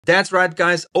That's right,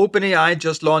 guys. OpenAI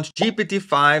just launched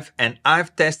GPT-5 and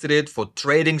I've tested it for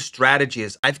trading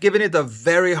strategies. I've given it a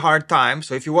very hard time,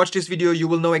 so if you watch this video, you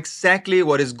will know exactly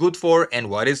what is good for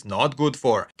and what is not good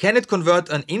for. Can it convert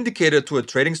an indicator to a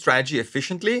trading strategy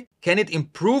efficiently? Can it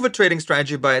improve a trading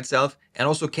strategy by itself? And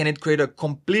also, can it create a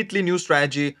completely new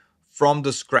strategy from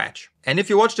the scratch? And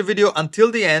if you watch the video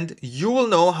until the end, you will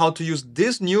know how to use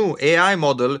this new AI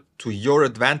model to your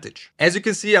advantage. As you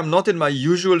can see, I'm not in my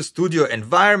usual studio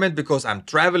environment because I'm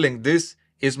traveling. This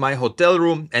is my hotel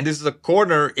room and this is a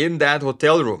corner in that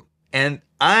hotel room. And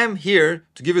I'm here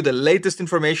to give you the latest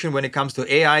information when it comes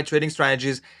to AI trading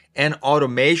strategies and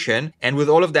automation. And with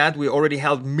all of that, we already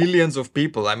helped millions of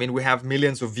people. I mean, we have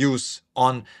millions of views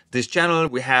on this channel.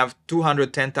 We have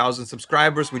 210,000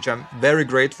 subscribers, which I'm very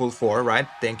grateful for, right?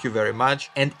 Thank you very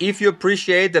much. And if you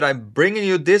appreciate that I'm bringing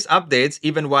you these updates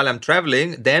even while I'm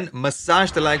traveling, then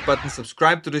massage the like button,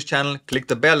 subscribe to this channel, click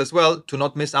the bell as well to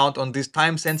not miss out on these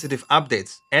time-sensitive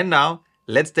updates. And now,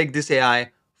 let's take this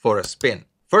AI for a spin.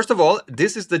 First of all,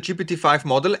 this is the GPT-5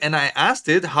 model and I asked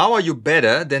it, how are you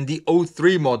better than the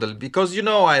O3 model? Because you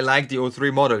know I like the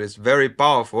O3 model, it's very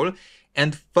powerful.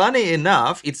 And funny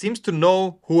enough, it seems to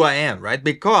know who I am, right?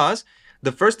 Because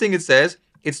the first thing it says,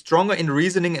 it's stronger in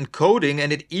reasoning and coding,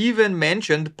 and it even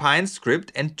mentioned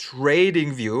PineScript and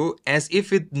TradingView as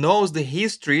if it knows the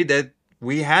history that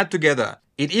we had together.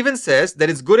 It even says that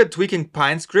it's good at tweaking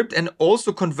PineScript and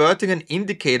also converting an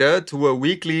indicator to a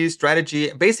weekly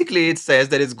strategy. Basically, it says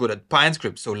that it's good at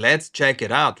PineScript. So let's check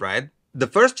it out, right? The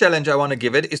first challenge I want to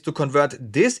give it is to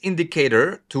convert this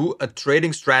indicator to a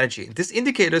trading strategy. This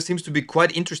indicator seems to be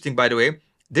quite interesting, by the way.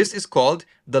 This is called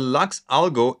the Lux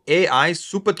Algo AI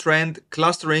Super Trend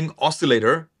Clustering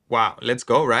Oscillator. Wow, let's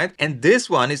go, right? And this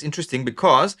one is interesting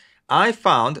because I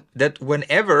found that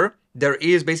whenever there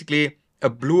is basically a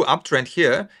blue uptrend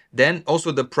here, then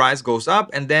also the price goes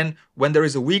up. And then when there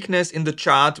is a weakness in the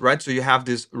chart, right? So you have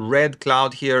this red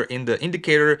cloud here in the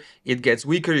indicator, it gets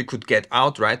weaker. You could get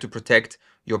out, right? To protect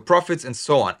your profits and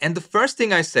so on. And the first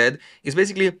thing I said is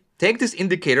basically take this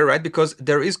indicator, right? Because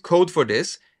there is code for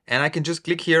this and I can just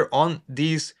click here on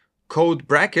these code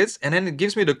brackets and then it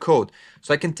gives me the code.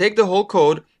 So I can take the whole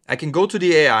code, I can go to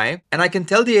the AI and I can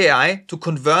tell the AI to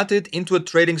convert it into a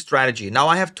trading strategy. Now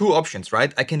I have two options,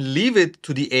 right? I can leave it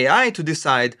to the AI to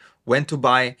decide when to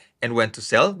buy and when to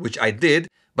sell, which I did,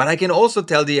 but I can also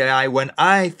tell the AI when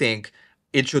I think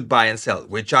it should buy and sell,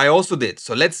 which I also did.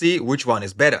 So let's see which one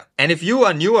is better. And if you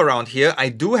are new around here, I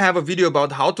do have a video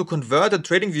about how to convert a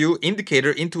TradingView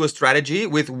indicator into a strategy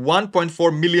with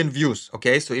 1.4 million views.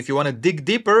 Okay, so if you want to dig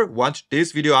deeper, watch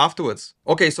this video afterwards.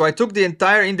 Okay, so I took the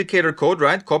entire indicator code,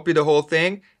 right? Copied the whole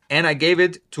thing and I gave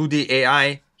it to the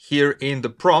AI here in the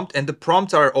prompt, and the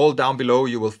prompts are all down below.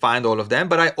 You will find all of them,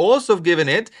 but I also have given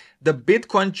it the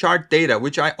Bitcoin chart data,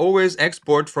 which I always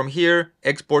export from here,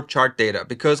 export chart data,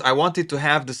 because I want it to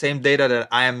have the same data that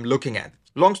I am looking at.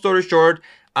 Long story short,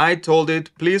 I told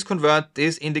it, please convert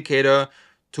this indicator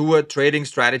to a trading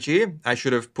strategy. I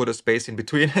should have put a space in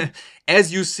between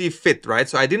as you see fit, right?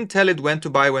 So I didn't tell it when to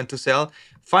buy, when to sell.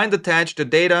 Find attached the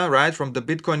data, right, from the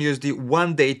Bitcoin USD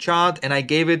 1-day chart, and I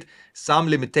gave it some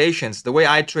limitations. The way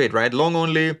I trade, right, long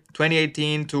only,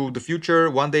 2018 to the future,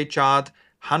 1-day chart,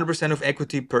 100% of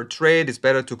equity per trade. It's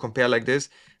better to compare like this.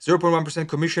 0.1%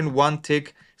 commission, 1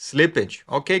 tick slippage.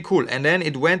 Okay, cool. And then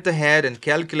it went ahead and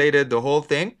calculated the whole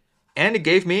thing, and it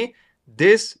gave me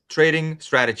this trading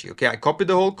strategy. Okay, I copied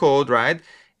the whole code, right,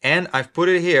 and I've put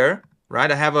it here,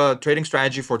 right? I have a trading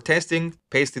strategy for testing,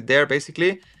 paste it there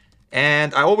basically.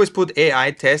 And I always put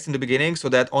AI test in the beginning so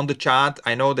that on the chart,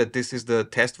 I know that this is the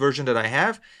test version that I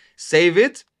have. Save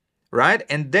it, right?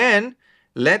 And then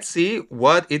let's see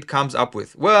what it comes up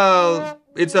with. Well,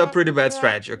 it's a pretty bad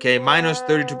strategy, okay? Minus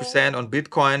 32% on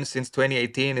Bitcoin since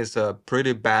 2018 is a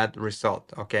pretty bad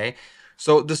result, okay?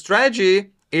 So the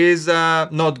strategy is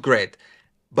not great.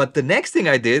 But the next thing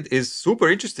I did is super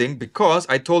interesting because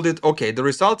I told it, okay, the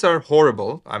results are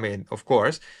horrible. I mean, of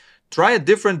course, try a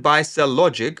different buy-sell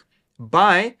logic.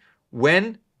 Buy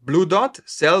when blue dot,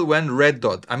 sell when red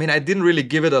dot. I mean, I didn't really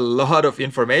give it a lot of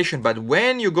information, but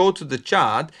when you go to the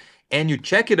chart and you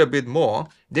check it a bit more,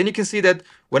 then you can see that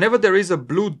whenever there is a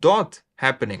blue dot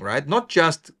happening, right, not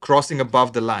just crossing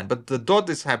above the line, but the dot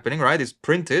is happening, right, it's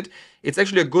printed, it's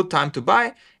actually a good time to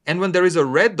buy. And when there is a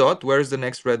red dot, where is the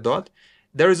next red dot?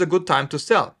 There is a good time to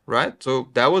sell, right? So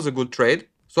that was a good trade.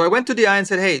 So I went to the AI and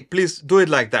said, hey, please do it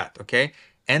like that, okay?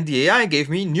 And the AI gave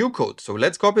me new code. So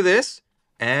let's copy this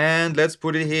and let's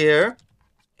put it here.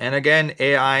 And again,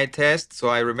 AI test. So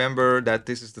I remember that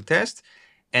this is the test.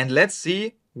 And let's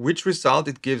see which result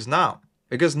it gives now.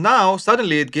 Because now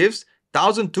suddenly it gives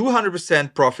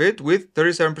 1,200% profit with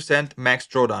 37% max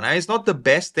drawdown. Now, it's not the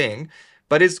best thing,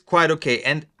 but it's quite okay.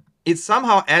 And it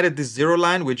somehow added this zero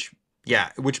line, which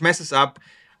messes up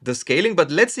the scaling.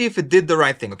 But let's see if it did the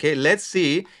right thing, okay? Let's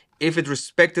see if it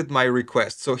respected my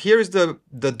request. So here is the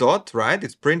dot, right?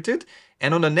 It's printed.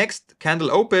 And on the next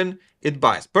candle open, it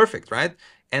buys. Perfect, right?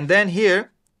 And then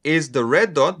here is the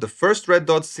red dot, the first red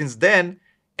dot since then,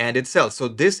 and it sells. So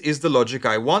this is the logic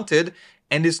I wanted.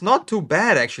 And it's not too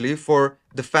bad actually for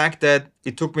the fact that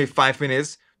it took me 5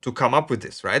 minutes to come up with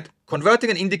this, right? Converting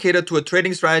an indicator to a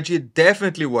trading strategy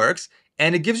definitely works,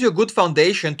 and it gives you a good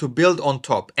foundation to build on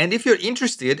top. And if you're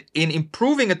interested in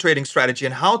improving a trading strategy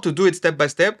and how to do it step by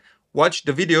step, watch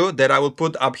the video that I will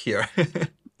put up here.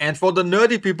 And for the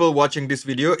nerdy people watching this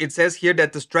video, it says here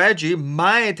that the strategy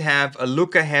might have a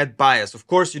look-ahead bias. Of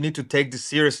course, you need to take this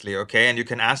seriously, okay? And you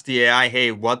can ask the AI,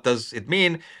 hey, what does it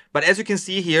mean? But as you can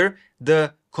see here,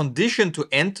 the condition to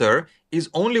enter is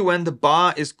only when the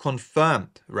bar is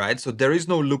confirmed, right? So there is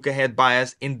no look-ahead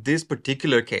bias in this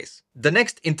particular case. The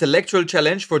next intellectual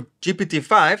challenge for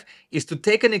GPT-5 is to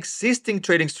take an existing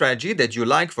trading strategy that you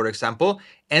like, for example,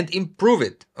 and improve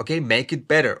it, okay? Make it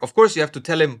better. Of course, you have to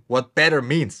tell him what better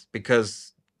means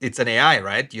because it's an AI,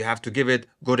 right? You have to give it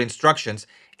good instructions.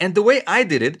 And the way I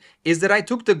did it is that I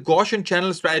took the Gaussian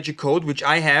channel strategy code, which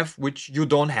I have, which you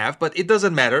don't have, but it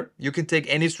doesn't matter. You can take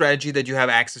any strategy that you have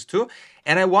access to.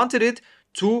 And I wanted it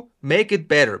to make it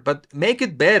better. But make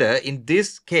it better in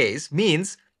this case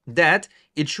means that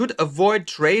it should avoid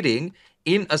trading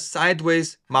in a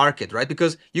sideways market, right?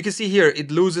 Because you can see here, it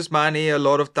loses money a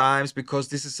lot of times because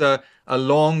this is a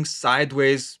long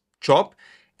sideways chop.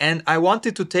 And I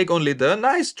wanted to take only the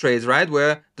nice trades, right?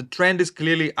 Where the trend is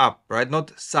clearly up, right?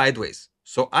 Not sideways.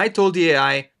 So I told the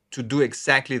AI to do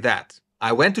exactly that.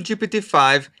 I went to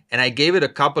GPT-5 and I gave it a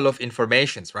couple of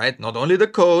informations, right? Not only the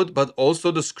code, but also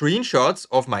the screenshots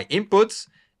of my inputs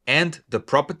and the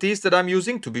properties that I'm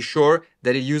using to be sure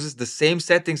that it uses the same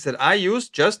settings that I use,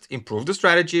 just improve the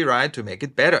strategy, right? To make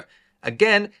it better.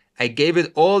 Again, I gave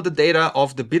it all the data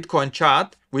of the Bitcoin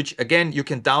chart, which again, you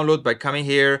can download by coming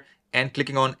here and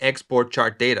clicking on export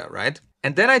chart data, right?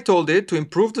 And then I told it to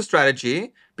improve the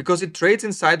strategy because it trades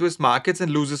in sideways markets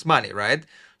and loses money, right?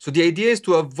 So the idea is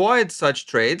to avoid such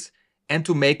trades and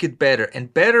to make it better.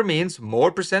 And better means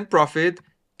more percent profit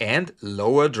and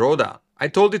lower drawdown. I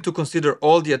told it to consider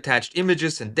all the attached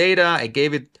images and data. I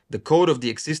gave it the code of the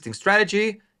existing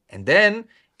strategy, and then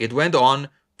it went on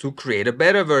to create a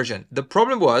better version. The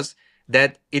problem was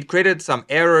that it created some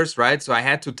errors, right? So I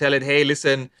had to tell it, hey,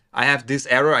 listen, I have this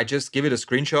error. I just give it a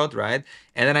screenshot, right?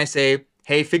 And then I say,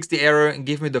 hey, fix the error and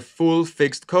give me the full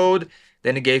fixed code.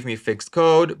 Then it gave me fixed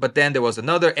code, but then there was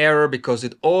another error because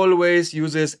it always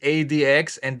uses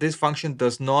ADX and this function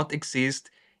does not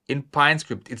exist in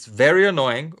PineScript. It's very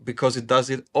annoying because it does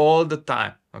it all the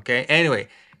time, okay? Anyway,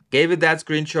 gave it that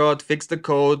screenshot, fixed the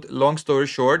code. Long story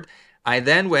short, I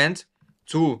then went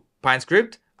to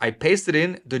PineScript. I pasted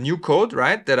in the new code,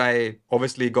 right, that I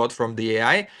obviously got from the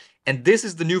AI. And this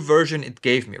is the new version it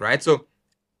gave me, right? So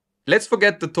let's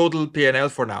forget the total P&L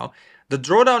for now. The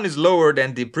drawdown is lower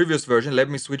than the previous version. Let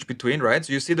me switch between, right?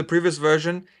 So you see the previous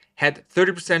version had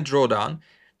 30% drawdown.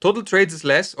 Total trades is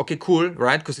less. Okay, cool,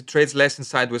 right? Because it trades less in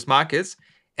sideways markets.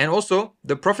 And also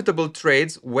the profitable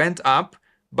trades went up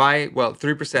by, well,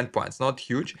 3% points, not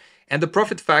huge. And the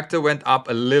profit factor went up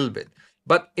a little bit.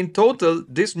 But in total,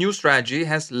 this new strategy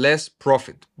has less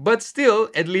profit. But still,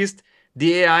 at least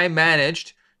the AI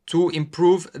managed to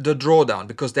improve the drawdown,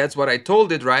 because that's what I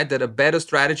told it, right? That a better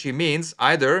strategy means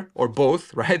either or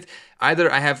both, right? Either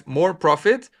I have more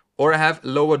profit or I have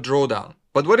lower drawdown.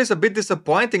 But what is a bit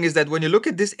disappointing is that when you look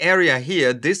at this area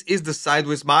here, this is the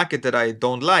sideways market that I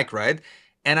don't like, right?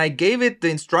 And I gave it the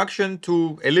instruction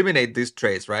to eliminate these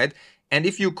trades, right? And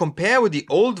if you compare with the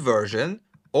old version,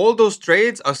 all those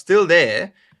trades are still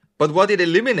there, but what it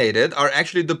eliminated are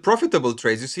actually the profitable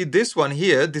trades. You see this one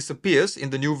here disappears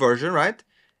in the new version, right?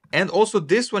 And also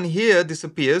this one here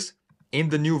disappears in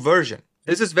the new version.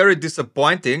 This is very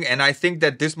disappointing, and I think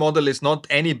that this model is not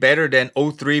any better than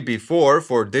O3 before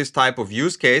for this type of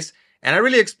use case. And I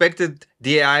really expected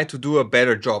the AI to do a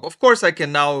better job. Of course, I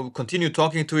can now continue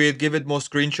talking to it, give it more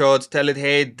screenshots, tell it,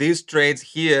 hey, these trades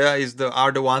here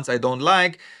are the ones I don't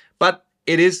like, but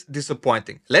it is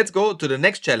disappointing. Let's go to the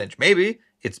next challenge. Maybe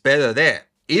it's better there.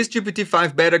 Is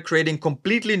GPT-5 better creating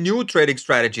completely new trading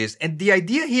strategies? And the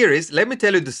idea here is, let me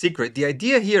tell you the secret. The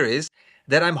idea here is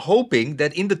that I'm hoping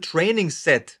that in the training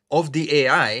set of the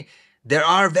AI, there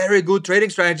are very good trading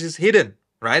strategies hidden,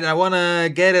 right? And I want to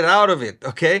get it out of it,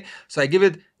 okay? So I give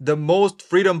it the most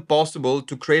freedom possible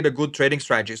to create a good trading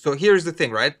strategy. So here's the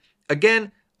thing, right?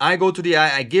 Again, I go to the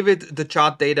AI, I give it the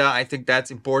chart data. I think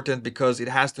that's important because it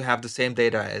has to have the same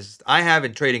data as I have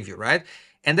in TradingView, right?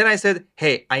 And then I said,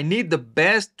 hey, I need the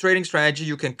best trading strategy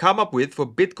you can come up with for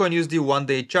Bitcoin USD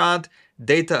one-day chart,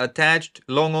 data attached,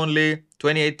 long only,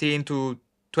 2018 to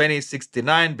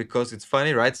 2069, because it's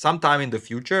funny, right? Sometime in the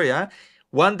future, yeah?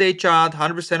 One-day chart,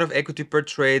 100% of equity per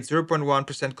trade,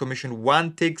 0.1% commission,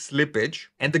 one tick slippage.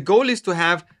 And the goal is to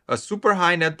have a super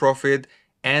high net profit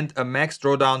and a max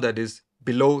drawdown that is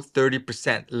below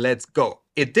 30%. Let's go.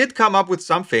 It did come up with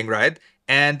something, right?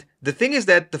 And the thing is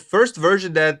that the first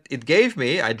version that it gave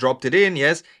me, I dropped it in,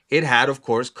 yes, it had, of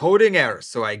course, coding errors.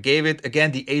 So I gave it,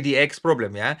 again, the ADX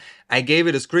problem, yeah? I gave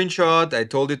it a screenshot, I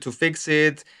told it to fix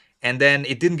it, and then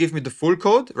it didn't give me the full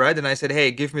code, right? And I said, hey,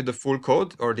 give me the full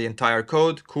code or the entire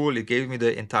code. Cool, it gave me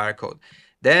the entire code.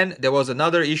 Then there was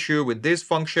another issue with this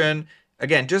function.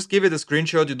 Again, just give it a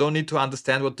screenshot. You don't need to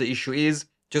understand what the issue is.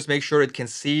 Just make sure it can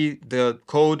see the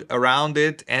code around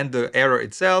it and the error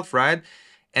itself, right?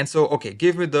 And so, okay,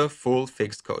 give me the full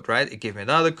fixed code, right? It gave me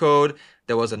another code.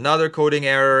 There was another coding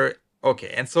error. Okay,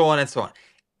 and so on and so on.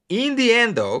 In the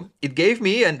end, though, it gave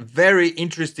me a very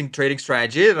interesting trading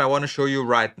strategy that I want to show you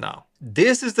right now.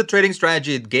 This is the trading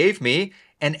strategy it gave me.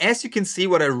 And as you can see,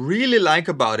 what I really like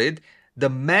about it, the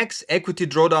max equity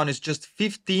drawdown is just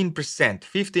 15%,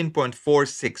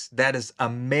 15.46. That is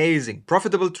amazing.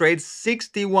 Profitable trades,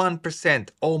 61%.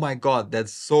 Oh my God,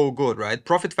 that's so good, right?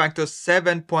 Profit factor,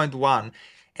 7.1.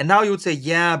 And now you would say,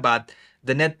 yeah, but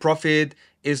the net profit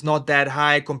is not that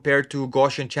high compared to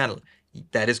Gaussian channel.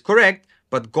 That is correct.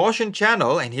 But Gaussian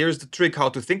channel, and here's the trick how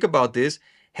to think about this,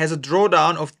 has a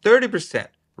drawdown of 30%,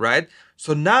 right?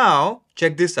 So now,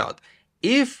 check this out.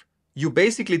 If you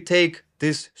basically take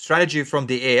this strategy from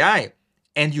the AI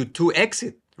and you 2x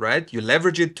it, right? You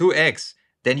leverage it 2x,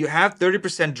 then you have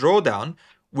 30% drawdown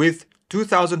with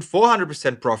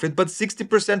 2,400% profit, but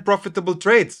 60% profitable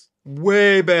trades.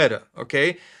 Way better,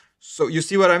 okay? So you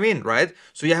see what I mean, right?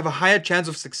 So you have a higher chance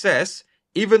of success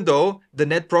even though the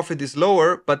net profit is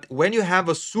lower, but when you have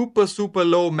a super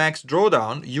low max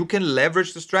drawdown, you can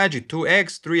leverage the strategy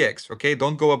 2x, 3x, okay?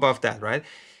 Don't go above that, right?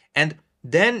 And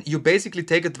then you basically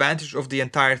take advantage of the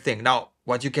entire thing. Now,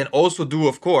 what you can also do,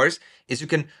 of course, is you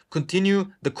can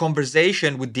continue the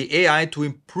conversation with the AI to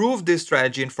improve this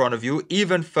strategy in front of you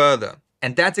even further.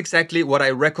 And that's exactly what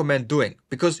I recommend doing,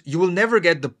 because you will never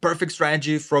get the perfect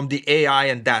strategy from the AI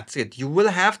and that's it. You will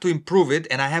have to improve it,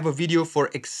 and I have a video for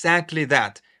exactly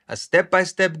that. A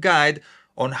step-by-step guide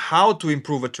on how to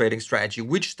improve a trading strategy,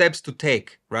 which steps to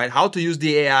take, right? How to use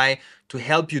the AI to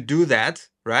help you do that,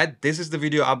 right? This is the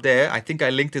video up there. I think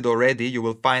I linked it already. You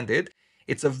will find it.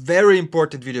 It's a very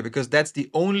important video because that's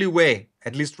the only way,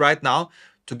 at least right now,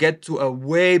 to get to a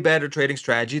way better trading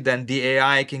strategy than the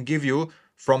AI can give you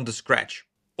from the scratch.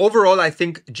 Overall, I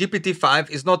think GPT-5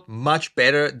 is not much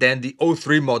better than the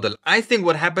O3 model. I think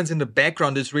what happens in the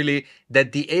background is really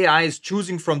that the AI is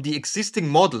choosing from the existing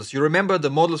models. You remember the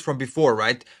models from before,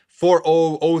 right?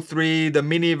 4.0, O3, the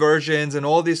mini versions and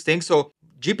all these things. So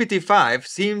GPT-5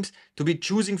 seems to be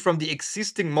choosing from the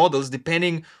existing models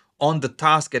depending on the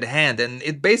task at hand. And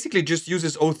it basically just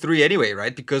uses O3 anyway,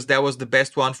 right? Because that was the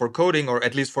best one for coding, or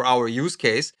at least for our use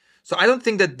case. So I don't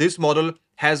think that this model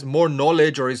has more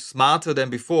knowledge or is smarter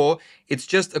than before. It's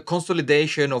just a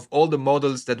consolidation of all the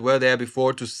models that were there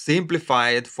before to simplify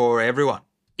it for everyone.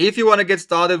 If you want to get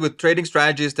started with trading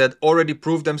strategies that already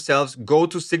proved themselves, go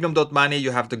to Signum.money. You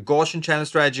have the Gaussian channel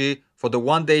strategy for the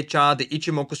one-day chart, the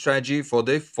Ichimoku strategy for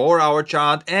the 4-hour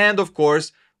chart, and of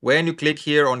course, when you click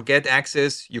here on get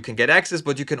access, you can get access,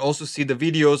 but you can also see the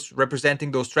videos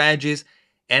representing those strategies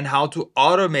and how to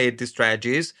automate these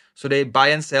strategies so they buy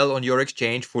and sell on your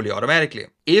exchange fully automatically.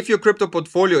 If your crypto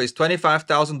portfolio is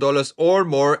 $25,000 or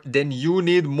more, then you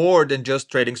need more than just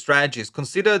trading strategies.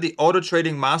 Consider the Auto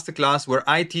Trading Masterclass, where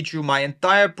I teach you my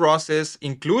entire process,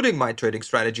 including my trading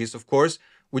strategies, of course,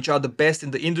 which are the best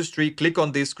in the industry. Click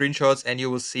on these screenshots and you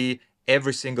will see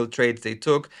every single trade they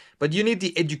took. But you need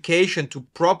the education to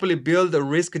properly build a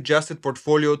risk-adjusted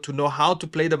portfolio, to know how to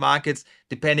play the markets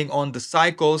depending on the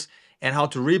cycles, and how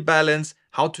to rebalance,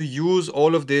 how to use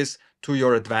all of this to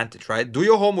your advantage, right? Do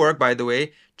your homework, by the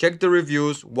way, check the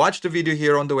reviews, watch the video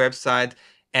here on the website,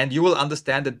 and you will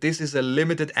understand that this is a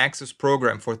limited access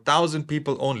program for 1,000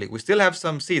 people only. We still have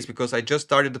some seats because I just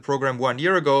started the program 1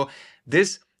 year ago.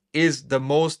 This is the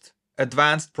most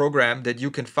advanced program that you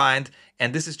can find,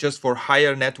 and this is just for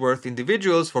higher net worth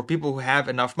individuals, for people who have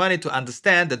enough money to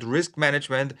understand that risk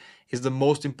management is the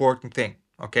most important thing.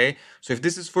 Okay, so if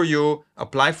this is for you,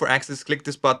 apply for access, click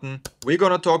this button. We're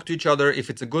gonna talk to each other. If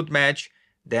it's a good match,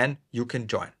 then you can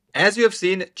join. As you have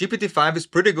seen, GPT-5 is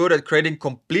pretty good at creating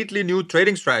completely new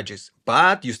trading strategies,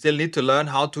 but you still need to learn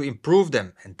how to improve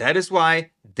them. And that is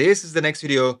why this is the next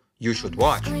video you should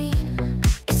watch.